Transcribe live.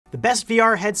The best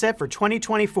VR headset for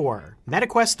 2024, Meta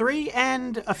Quest 3,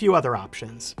 and a few other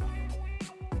options.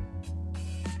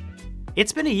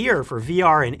 It's been a year for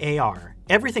VR and AR.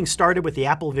 Everything started with the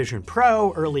Apple Vision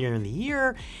Pro earlier in the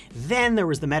year, then there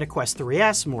was the Meta Quest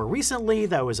 3S more recently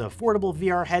that was an affordable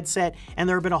VR headset, and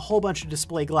there have been a whole bunch of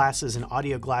display glasses and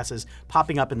audio glasses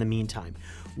popping up in the meantime.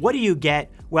 What do you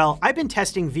get? Well, I've been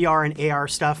testing VR and AR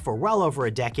stuff for well over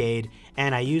a decade,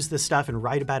 and I use this stuff and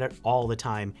write about it all the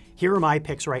time. Here are my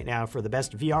picks right now for the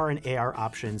best VR and AR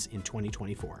options in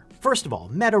 2024. First of all,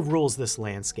 Meta rules this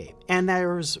landscape, and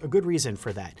there's a good reason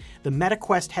for that. The Meta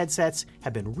Quest headsets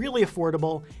have been really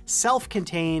affordable,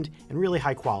 self-contained, and really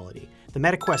high quality. The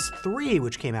Meta Quest 3,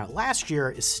 which came out last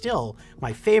year, is still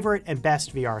my favorite and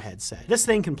best VR headset. This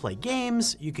thing can play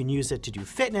games, you can use it to do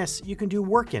fitness, you can do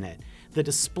work in it. The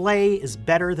display is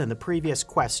better than the previous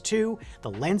Quest 2,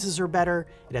 the lenses are better,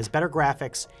 it has better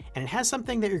graphics, and it has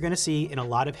something that you're going to see in a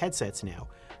lot of headsets now,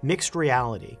 mixed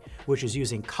reality, which is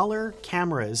using color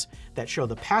cameras that show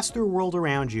the pass-through world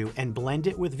around you and blend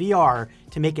it with VR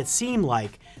to make it seem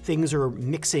like things are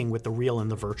mixing with the real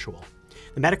and the virtual.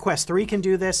 The Meta Quest 3 can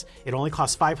do this, it only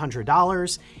costs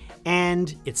 $500,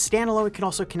 and it's standalone, it can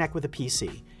also connect with a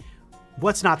PC.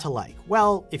 What's not to like?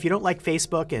 Well, if you don't like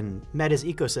Facebook and Meta's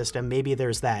ecosystem, maybe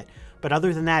there's that, but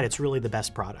other than that, it's really the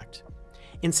best product.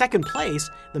 In second place,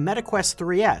 the Meta Quest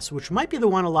 3S, which might be the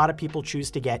one a lot of people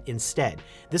choose to get instead.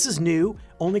 This is new,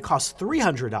 only costs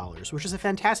 $300, which is a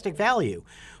fantastic value,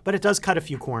 but it does cut a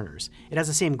few corners. It has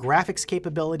the same graphics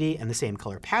capability and the same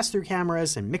color pass-through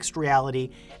cameras and mixed reality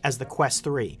as the Quest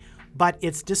 3, but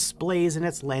its displays and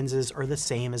its lenses are the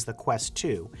same as the Quest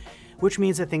 2, which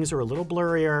means that things are a little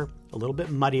blurrier, a little bit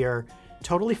muddier,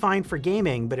 totally fine for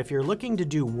gaming, but if you're looking to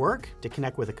do work, to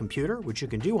connect with a computer, which you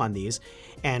can do on these,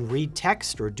 and read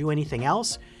text or do anything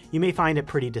else, you may find it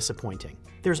pretty disappointing.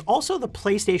 There's also the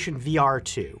PlayStation VR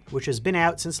 2, which has been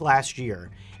out since last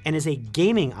year, and is a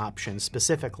gaming option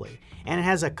specifically, and it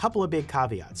has a couple of big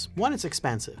caveats. One, it's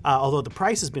expensive. Although the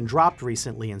price has been dropped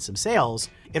recently in some sales,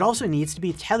 it also needs to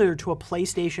be tethered to a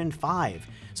PlayStation 5,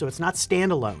 so it's not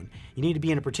standalone. You need to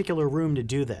be in a particular room to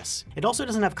do this. It also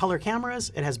doesn't have color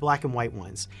cameras, it has black and white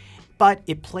ones. But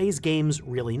it plays games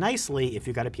really nicely if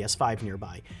you've got a PS5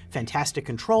 nearby. Fantastic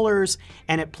controllers,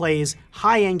 and it plays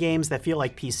high-end games that feel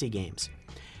like PC games.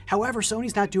 However,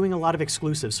 Sony's not doing a lot of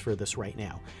exclusives for this right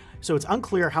now. So it's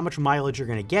unclear how much mileage you're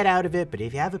going to get out of it, but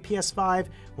if you have a PS5,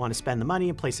 want to spend the money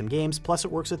and play some games, plus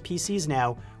it works with PCs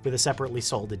now with a separately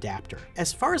sold adapter.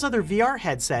 As far as other VR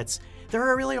headsets,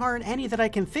 there really aren't any that I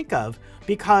can think of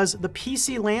because the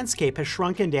PC landscape has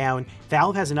shrunken down.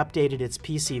 Valve hasn't updated its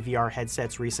PC VR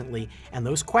headsets recently, and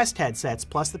those Quest headsets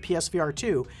plus the PSVR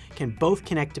 2 can both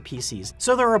connect to PCs.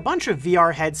 So there are a bunch of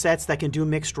VR headsets that can do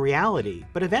mixed reality,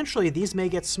 but eventually these may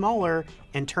get smaller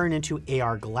and turn into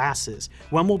AR glasses.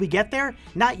 When will we get there?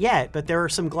 Not yet, but there are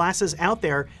some glasses out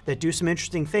there that do some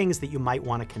interesting things that you might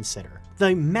want to consider.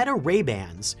 The Meta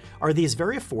Ray-Bans are these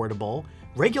very affordable,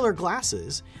 regular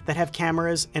glasses that have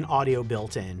cameras and audio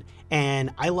built in,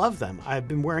 and I love them. I've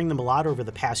been wearing them a lot over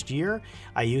the past year.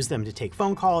 I use them to take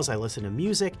phone calls, I listen to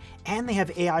music, and they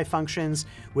have AI functions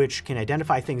which can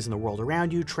identify things in the world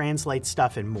around you, translate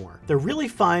stuff, and more. They're really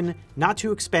fun, not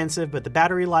too expensive, but the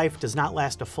battery life does not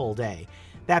last a full day.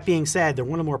 That being said, they're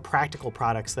one of the more practical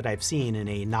products that I've seen in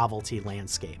a novelty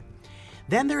landscape.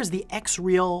 Then there's the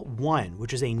XReal 1,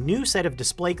 which is a new set of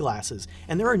display glasses,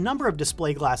 and there are a number of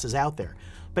display glasses out there.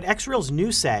 But XReal's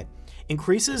new set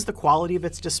increases the quality of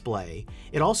its display.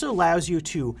 It also allows you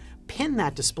to pin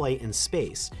that display in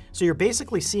space. So you're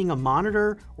basically seeing a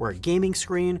monitor or a gaming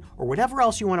screen or whatever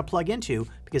else you want to plug into,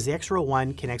 because the XReal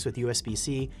 1 connects with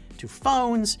USB-C to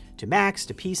phones, to Macs,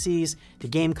 to PCs, to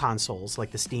game consoles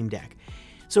like the Steam Deck.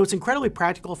 So it's incredibly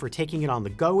practical for taking it on the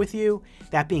go with you.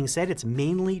 That being said, it's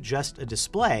mainly just a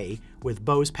display with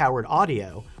Bose-powered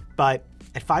audio, but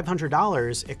at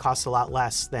 $500, it costs a lot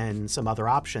less than some other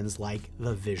options like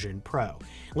the Vision Pro.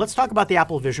 Let's talk about the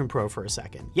Apple Vision Pro for a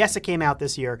second. Yes, it came out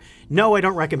this year. No, I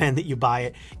don't recommend that you buy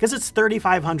it because it's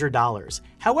 $3,500.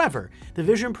 However, the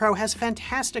Vision Pro has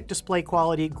fantastic display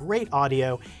quality, great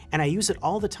audio, and I use it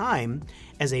all the time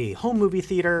as a home movie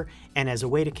theater and as a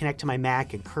way to connect to my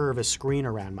Mac and curve a screen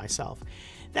around myself.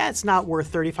 That's not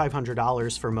worth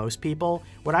 $3,500 for most people.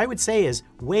 What I would say is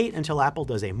wait until Apple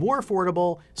does a more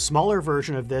affordable, smaller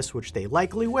version of this, which they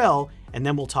likely will, and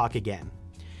then we'll talk again.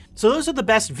 So those are the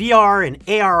best VR and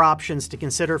AR options to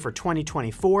consider for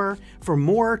 2024. For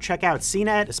more, check out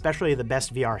CNET, especially the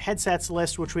best VR headsets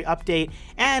list, which we update,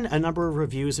 and a number of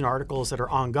reviews and articles that are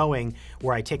ongoing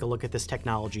where I take a look at this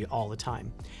technology all the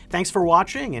time. Thanks for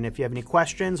watching, and if you have any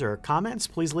questions or comments,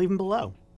 please leave them below.